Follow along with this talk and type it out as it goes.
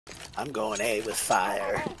I'm going A with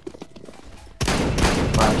fire.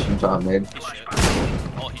 Flashing top mid. He shit.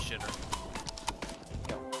 Oh, he shit.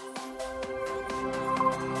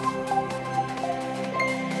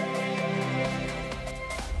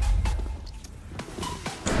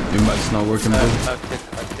 Your mic's not working, bro. Arkteck.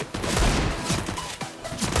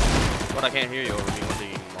 But I can't hear you over me. What are you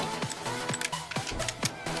eating, Mom?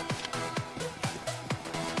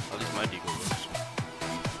 At least my deagle works.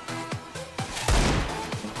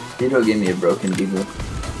 Vito gave me a broken deagle.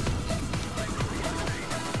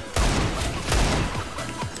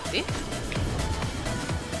 See?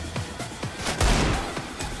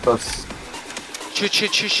 Close. Shoot,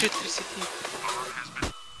 360.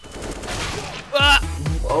 Ah!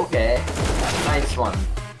 Okay. Nice one.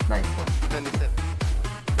 Nice one. 27.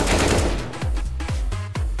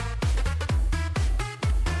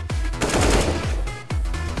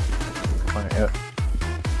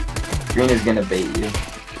 Green is gonna bait you.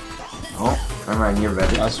 Oh, never mind, you're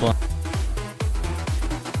better. Last one.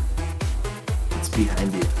 It's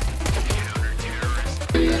behind you.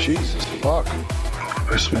 Jesus fuck.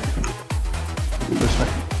 This way. This way.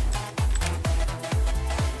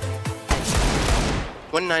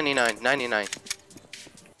 199. 99.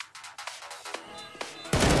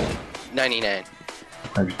 99.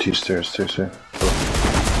 Maybe two stairs, sir.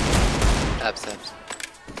 Abs.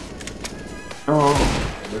 Oh,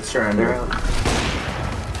 let's surrender.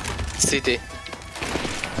 CT.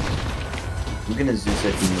 I'm gonna Zeus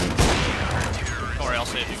if you need. Don't worry, I'll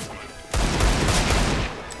save you.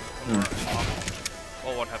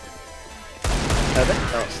 Oh, what happened? Heaven?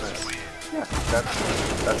 Oh, it's nice. Yeah,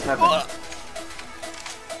 that's heaven.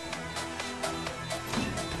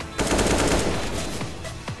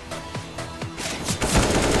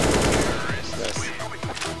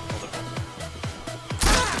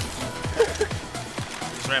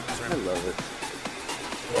 He's I ramping. love it.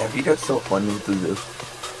 Yeah, Vito's so fun with the Zeus.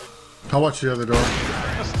 I'll watch the other door.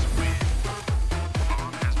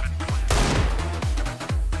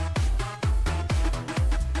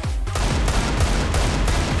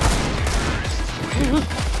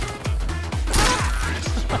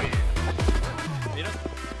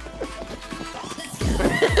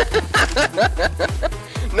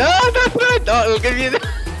 No, that's right. No, it'll give you the.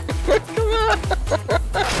 Come on.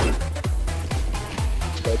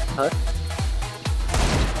 Huh?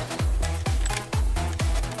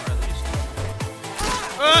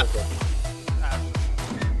 Ah!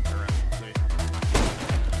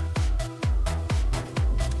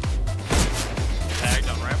 Tagged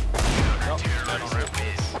on ramp. Nope, dead on ramp.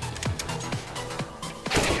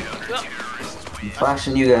 I'm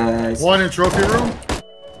flashing you guys. One in trophy room.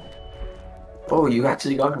 Oh, you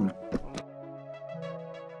actually got him.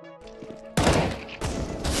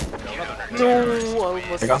 No,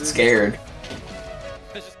 I got scared.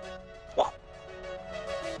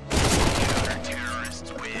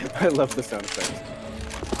 I love the sound effects.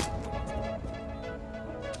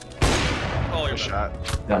 Oh, you're shot.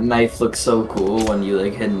 That knife looks so cool when you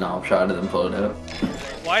like hit an off shot and then pull it out.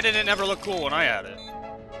 Why did it never look cool when I had it?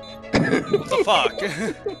 What the fuck?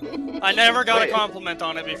 I never got a compliment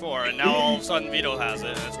on it before, and now all of a sudden Vito has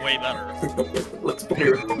it, and it's way better. What's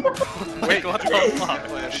better? Wait, what the fuck?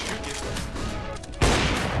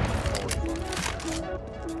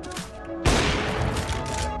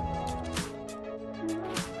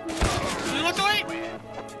 You look away!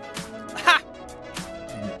 Ha!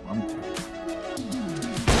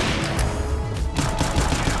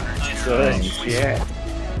 Nice. Good. Yeah.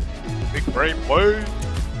 Big brain boy.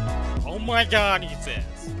 Oh my god, he says.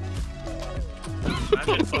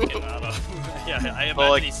 Imagine fucking that up. Yeah, I imagine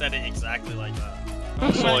like, he said it exactly like that.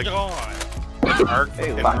 Oh so my like, god.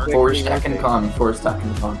 Hey, Four stack and con.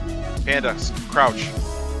 Panda, crouch.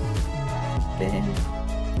 Dang.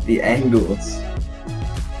 The angles.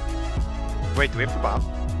 Wait, do we have to bomb?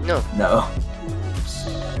 No. No.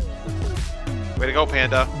 Way to go,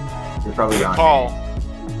 Panda. You're probably Good on. call.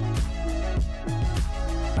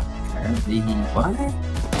 What?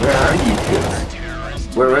 Where are you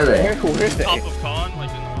kids? Where were they? Where were they? Top of con, like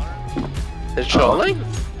in the water. They're trolling?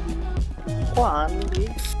 Juan.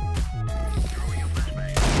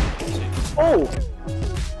 Oh!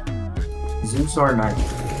 Zeus or knife?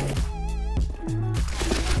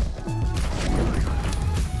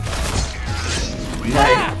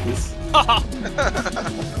 Nice.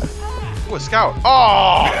 Ooh, a scout.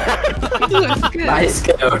 Oh! Nice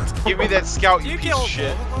scout. Give me that scout, you You piece of killed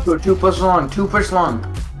shit. Two push long.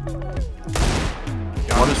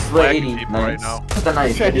 One is split 80. People right Nice. now. Put the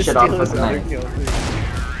knife. Tried to Finish it steal off with the another knife. kill.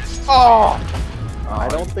 Oh! I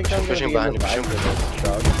don't think I'm gonna Pushing be in the behind you, vibe pushing for this,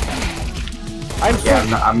 dog.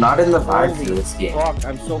 I'm not in the vibe for Holy this game. fuck,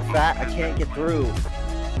 I'm so fat, I can't get through.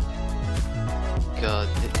 God,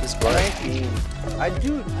 this blood. 19. I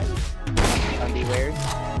do. Underwears.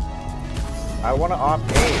 I wanna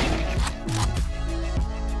opt A.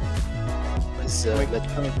 Is Wait, mid.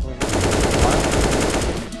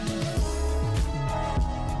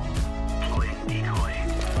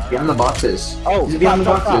 Behind the boxes. Oh, He's behind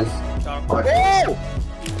the stop, stop, boxes.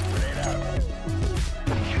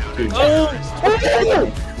 Oh!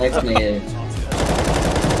 Next man.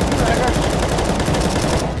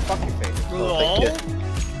 Fuck your face. Thank you.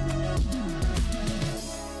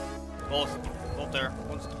 Both there.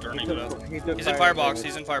 One's turning it up. He took He's in fire. firebox.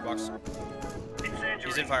 He's in firebox.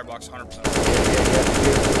 He's in firebox. 100%.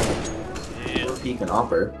 Yeah. He can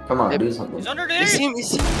offer. Come on, do something. He's under there. You see him? You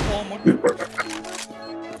see him? Oh my.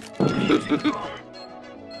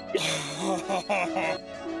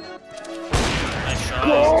 Nice shot.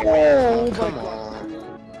 Oh, Come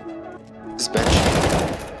on. This bench.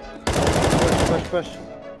 push.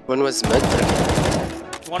 One was mid.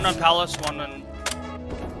 One on Palace, one on.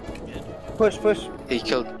 Push. He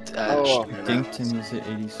killed Oh, Dinkton is at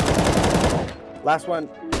 86. last one,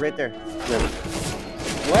 right there. Mid.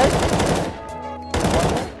 What?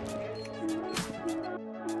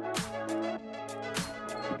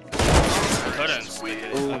 Couldn't stick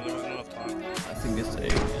it. There wasn't enough time. I think it's A.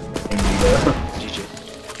 GG.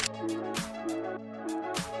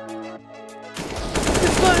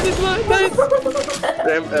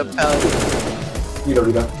 You know,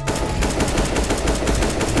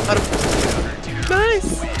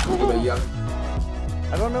 Nice!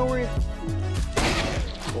 I don't know where he's.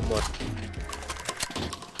 One more.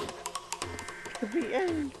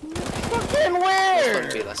 Fucking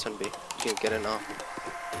where? Last one B. You can get it now.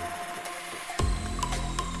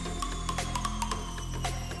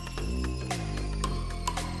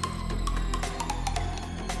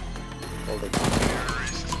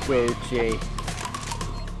 Whoa, Jay.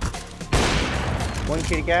 One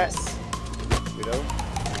kitty cat. Widow.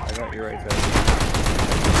 I got you right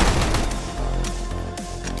side.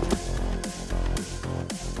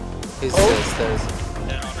 He's stairs.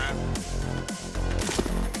 Dead on that.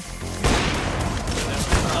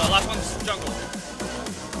 Last one's jungle.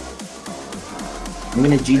 I'm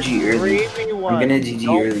gonna GG early. 3v1. I'm gonna GG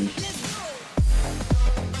Nope. early.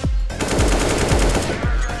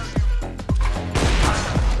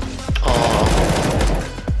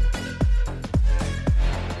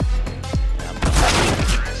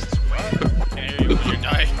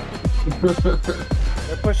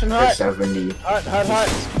 They're pushing For hot. 70. Hot.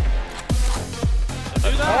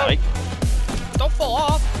 Do that. Don't fall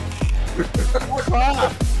off. Fuck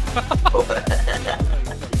off.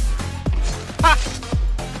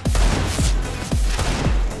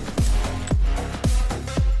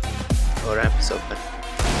 Oh, ramp is open.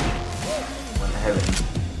 One heaven.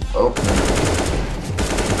 Open.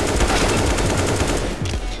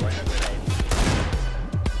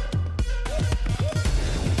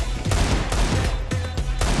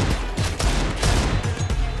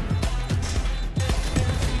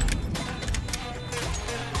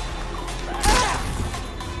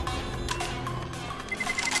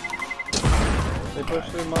 They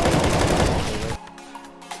pushed their mom.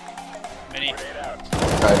 Mini.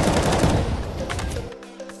 Okay.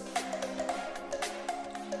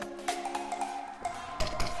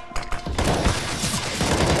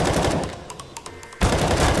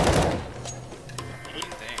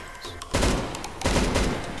 Eating things.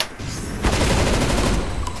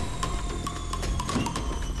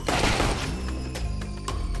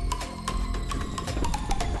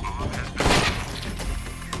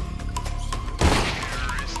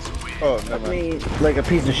 Oh, never mind. Like a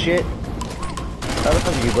piece of shit. That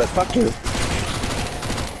was you, but fuck you.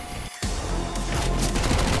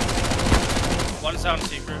 One sound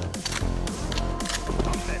secret.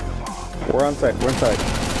 We're on site. We're inside.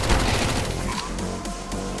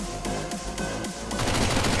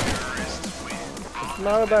 It's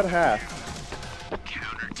not about half.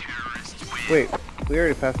 Wait, we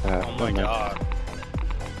already passed the half. Oh my Never mind. god.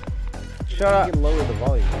 Shut up. You can lower the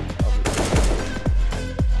volume.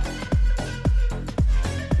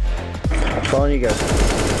 I'm following you guys.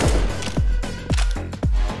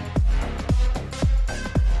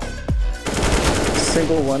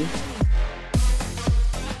 Single one.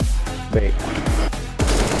 Wait.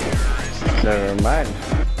 Never mind.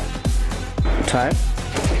 Time.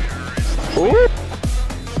 Ooh!